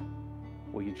means.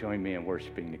 Will you join me in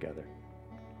worshiping together?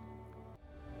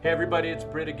 Hey everybody, it's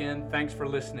Britt again. Thanks for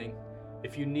listening.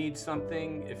 If you need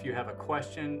something, if you have a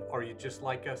question, or you'd just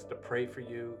like us to pray for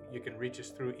you, you can reach us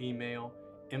through email,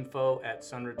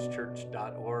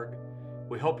 info@sunridgechurch.org.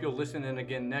 We hope you'll listen in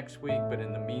again next week, but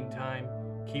in the meantime,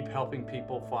 keep helping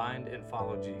people find and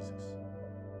follow Jesus.